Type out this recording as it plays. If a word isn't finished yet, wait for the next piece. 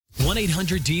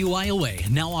1-800-DUI-OA,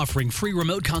 now offering free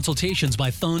remote consultations by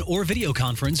phone or video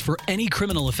conference for any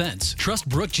criminal offense. Trust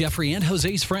Brooke, Jeffrey, and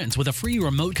Jose's friends with a free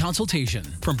remote consultation.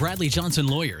 From Bradley Johnson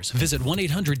Lawyers, visit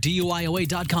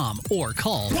 1-800-DUIOA.com or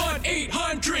call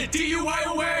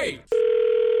 1-800-DUIOA.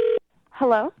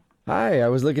 Hello? Hi, I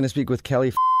was looking to speak with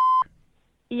Kelly.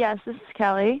 Yes, this is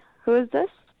Kelly. Who is this?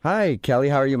 Hi, Kelly.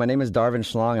 How are you? My name is Darvin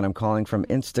Schlong, and I'm calling from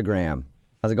Instagram.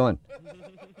 How's it going?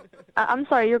 I'm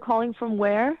sorry, you're calling from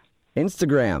where?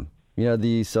 Instagram. You know,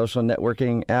 the social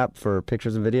networking app for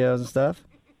pictures and videos and stuff?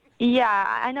 Yeah,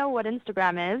 I know what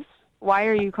Instagram is. Why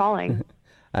are you calling?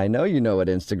 I know you know what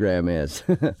Instagram is.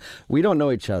 We don't know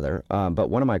each other, but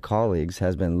one of my colleagues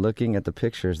has been looking at the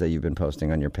pictures that you've been posting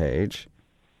on your page.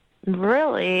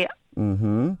 Really?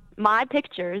 Mm-hmm. My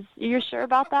pictures? You're sure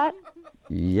about that?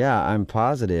 Yeah, I'm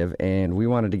positive, and we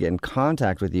wanted to get in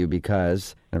contact with you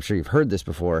because, I'm sure you've heard this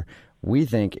before, we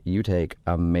think you take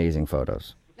amazing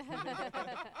photos.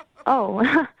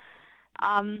 Oh,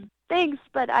 thanks,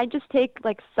 but I just take,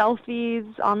 selfies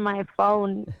on my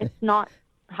phone. It's not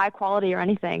high quality or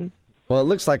anything. Well, it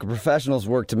looks like a professional's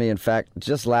work to me. In fact,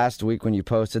 just last week when you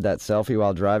posted that selfie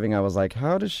while driving, I was like,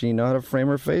 how does she know how to frame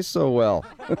her face so well?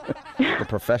 A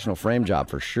professional frame job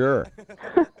for sure.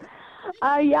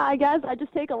 Yeah, I guess I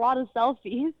just take a lot of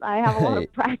selfies. I have a lot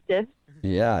of practice.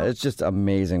 Yeah, it's just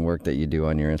amazing work that you do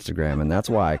on your Instagram, and that's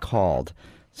why I called.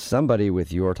 Somebody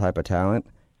with your type of talent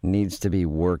needs to be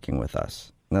working with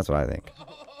us. And that's what I think.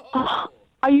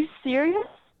 Are you serious?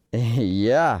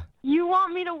 Yeah. You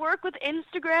want me to work with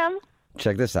Instagram?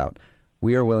 Check this out.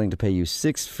 We are willing to pay you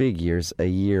 6 figures a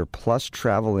year plus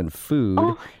travel and food.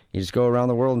 Oh. You just go around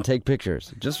the world and take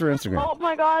pictures, just for Instagram. Oh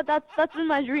my God, that's been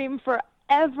my dream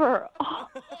forever. Oh,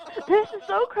 this is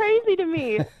so crazy to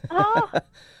me. Oh,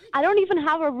 I don't even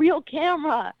have a real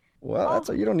camera. Well,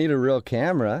 you don't need a real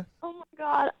camera. Oh my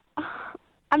God.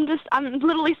 I'm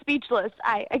literally speechless.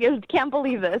 I just can't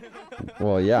believe this.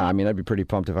 Well, yeah, I mean, I'd be pretty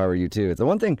pumped if I were you too. It's the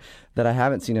one thing that I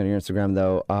haven't seen on your Instagram,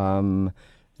 though.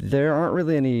 There aren't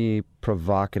really any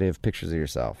provocative pictures of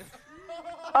yourself.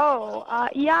 Oh,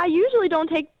 yeah, I usually don't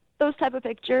take those type of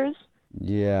pictures.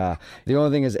 Yeah. The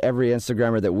only thing is every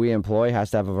Instagrammer that we employ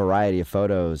has to have a variety of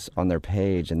photos on their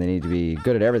page, and they need to be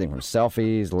good at everything from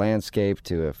selfies, landscape,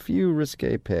 to a few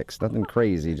risque pics. Nothing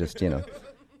crazy, just,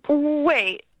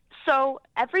 Wait, so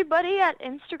everybody at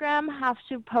Instagram has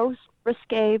to post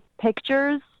risque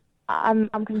pictures? I'm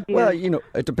confused. Well,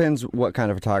 it depends what kind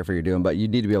of photography you're doing, but you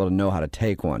need to be able to know how to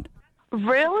take one.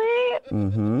 Really?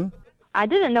 Mm-hmm. I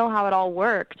didn't know how it all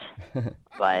worked,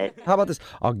 but... How about this?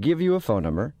 I'll give you a phone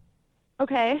number.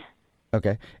 Okay.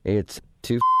 Okay. It's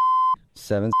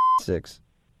 276-456.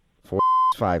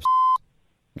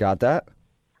 Got that?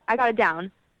 I got it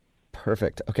down.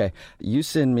 Perfect. Okay. You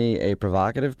send me a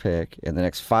provocative pic in the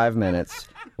next 5 minutes.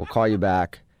 We'll call you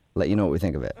back, let you know what we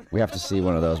think of it. We have to see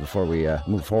one of those before we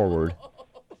move forward.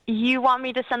 You want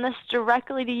me to send this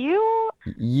directly to you?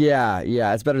 Yeah.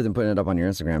 It's better than putting it up on your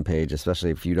Instagram page, especially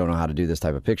if you don't know how to do this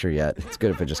type of picture yet. It's good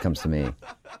if it just comes to me.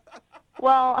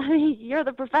 Well, I mean, you're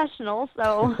the professional,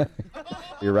 so...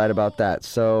 You're right about that.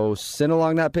 So send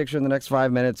along that picture in the next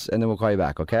 5 minutes, and then we'll call you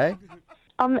back, okay?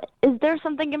 Is there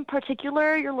something in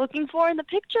particular you're looking for in the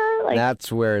picture?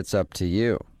 That's where it's up to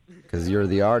you, because you're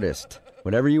the artist.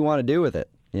 Whatever you want to do with it,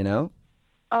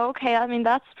 Okay, I mean,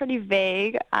 that's pretty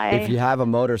vague. If you have a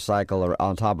motorcycle or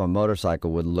on top of a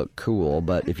motorcycle would look cool,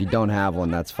 but if you don't have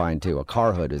one, that's fine too. A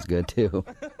car hood is good too.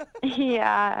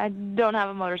 Yeah, I don't have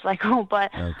a motorcycle,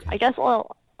 but Okay. I guess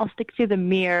I'll stick to the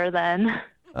mirror then.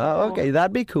 Oh, okay,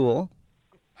 that'd be cool.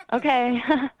 Okay.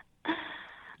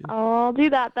 I'll do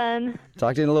that then.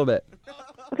 Talk to you in a little bit.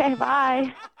 Okay,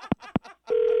 bye.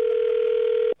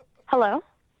 Hello?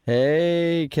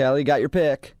 Hey, Kelly, got your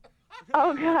pic.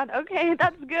 Oh, God. Okay,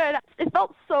 that's good. It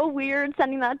felt so weird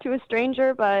sending that to a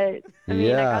stranger, but, I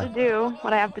mean, I gotta do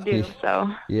what I have to do,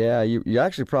 so. Yeah, you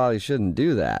actually probably shouldn't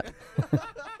do that.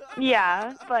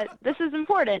 Yeah, but this is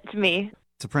important to me.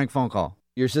 It's a prank phone call.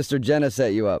 Your sister Jenna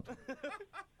set you up.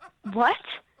 What?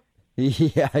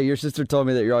 Yeah, your sister told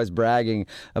me that you're always bragging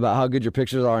about how good your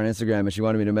pictures are on Instagram, and she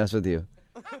wanted me to mess with you.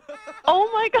 Oh,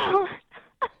 my God.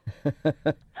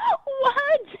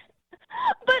 What?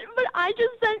 But I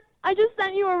just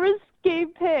sent you a risque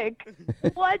pic.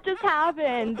 What just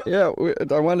happened? Yeah,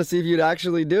 I wanted to see if you'd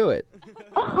actually do it.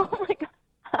 Oh my God.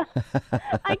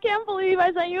 I can't believe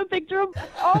I sent you a picture of...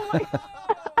 Oh my God.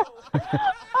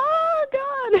 Oh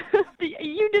God.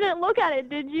 You didn't look at it,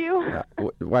 did you?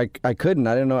 I couldn't.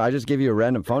 I didn't know. I just gave you a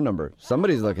random phone number.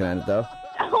 Somebody's looking at it, though.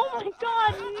 Oh my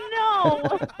God,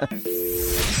 no.